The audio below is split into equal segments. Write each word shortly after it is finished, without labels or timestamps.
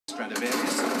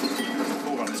Stradivarius.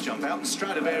 4 runners jump out, and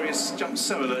Stradivarius jumps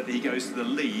so alert that he goes to the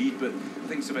lead, but I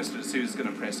think Silvestre de Sousa is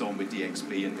going to press on with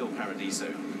DXB, and Il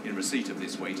Paradiso, in receipt of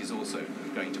this weight, is also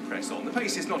going to press on. The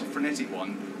pace is not a frenetic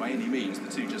one by any means,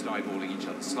 the two just eyeballing each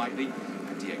other slightly.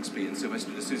 DXB and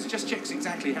Silvestre de Sousa just checks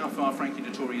exactly how far Frankie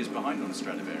Dettori is behind on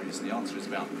Stradivarius, and the answer is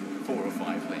about 4 or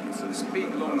 5 lengths. So this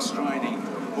big, long striding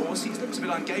horse, he looks a bit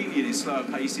ungainly at his slower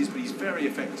paces, but he's very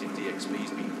effective, DXB.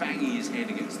 He's been banging his head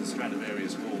against the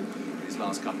Stradivarius wall in his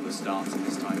last couple of starts, and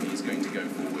this time he is going to go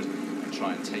forward and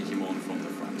try and take him on from the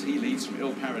front. He leads from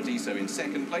Il Paradiso in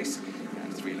 2nd place,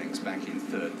 and 3 lengths back in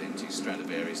 3rd, then to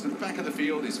Stradivarius. At the back of the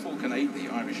field is Falcon 8, the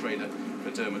Irish raider for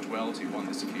Dermot Wells, who won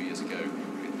this a few years ago.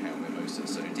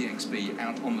 So DXB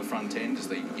out on the front end as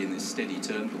they begin this steady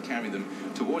turn will carry them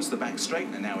towards the back straight,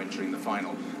 and they're now entering the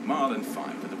final mile and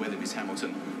 5 for the Weatherbys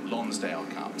Hamilton Lonsdale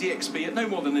Cup. DXB at no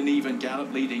more than an even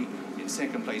gallop, leading in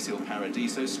 2nd place Il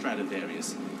Paradiso.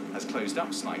 Stradivarius has closed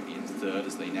up slightly in 3rd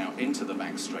as they now enter the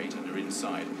back straight and are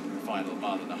inside the final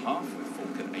mile and a half, with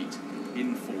Falcon 8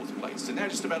 in 4th place. So now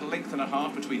just about a length and a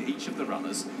half between each of the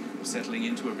runners, settling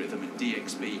into a rhythm, and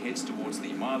DXB heads towards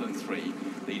the mile and 3,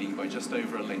 leading by just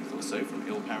over a length or so from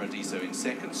Il Paradiso in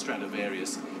 2nd,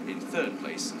 Stradivarius in 3rd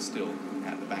place, and still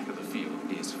at the back of the field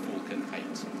is Falcon 8.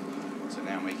 So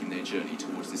now making their journey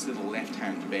towards this little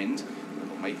left-hand bend,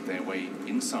 they'll make their way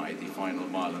inside the final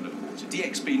mile and a quarter.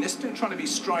 DXB just trying to be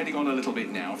striding on a little bit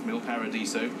now from Il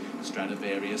Paradiso.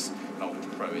 Stradivarius, an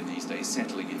old pro in these days,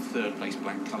 settling in 3rd place,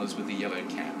 black colours with the yellow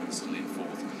cap, and still in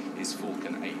 4th is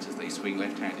Falcon 8 as they swing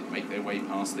left-handed, make their way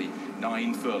past the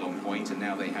 9 furlong point, and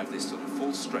now they have this sort of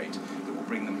full straight that will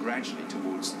bring them gradually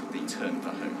towards the turn for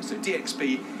home. So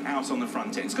DXB out on the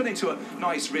front end. It's got into a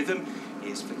nice rhythm.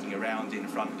 Is flicking around in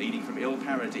front, leading from Il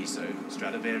Paradiso.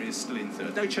 Stradivarius still in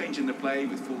 3rd. No change in the play,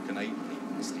 with Falcon 8,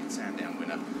 the listed Sandown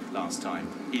winner last time,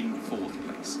 in 4th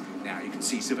place. Now you can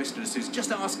see Silvestre de Sousa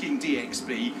just asking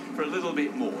DXB for a little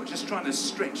bit more, just trying to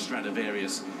stretch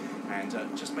Stradivarius and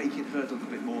just make it hurt a little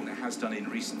bit more than it has done in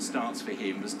recent starts for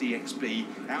him, as DXB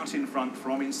out in front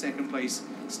from in 2nd place,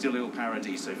 still Il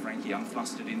Paradiso. Frankie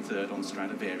unflustered in 3rd on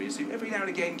Stradivarius, who every now and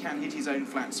again can hit his own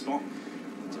flat spot,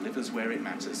 delivers where it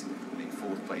matters. And in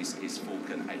 4th place is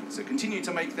Falcon 8. So continue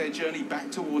to make their journey back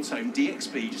towards home.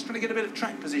 DXB just trying to get a bit of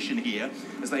track position here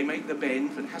as they make the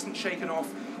bend, but hasn't shaken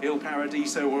off Il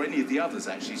Paradiso or any of the others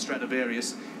actually,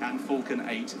 Stradivarius and Falcon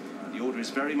 8. The order is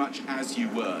very much as you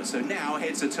were. So now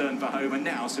heads a turn for home, and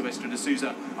now Silvestre de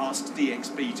Sousa asks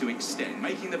DXB to extend,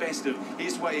 making the best of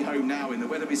his way home now in the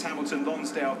Weatherbys Hamilton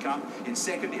Lonsdale Cup. In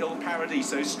 2nd, Il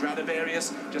Paradiso.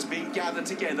 Stradivarius just being gathered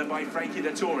together by Frankie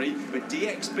Dettori, but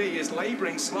DXB is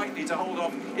labouring slightly to hold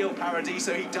off Il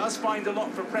Paradiso. He does find a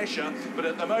lot for pressure, but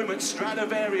at the moment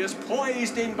Stradivarius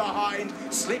poised in behind,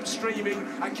 slipstreaming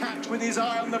and capped with his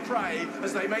eye on the prey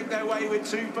as they make their way with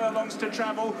 2 furlongs to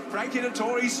travel. Frankie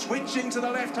Dettori switching to the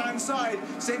left-hand side,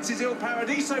 senses Il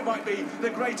Paradiso might be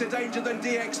the greater danger than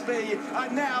DXB,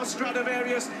 and now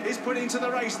Stradivarius is put into the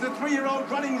race. The 3-year-old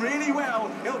running really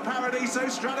well. Il Paradiso,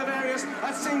 Stradivarius,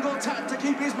 a single tap to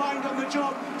keep his mind on the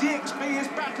job. DXB is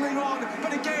battling on,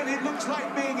 but again it looks like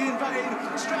being in vain.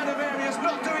 Stradivarius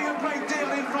not doing a great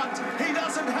deal in front. He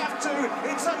doesn't have to.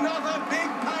 It's another big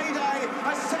payday,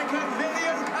 a £2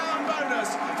 million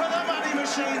bonus for the money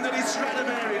machine that is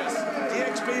Stradivarius.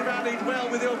 DXB rallied well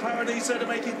with Il Paradiso to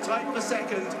make it tight for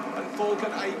 2nd, and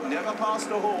Falcon 8 never passed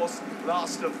a horse,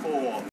 last of 4.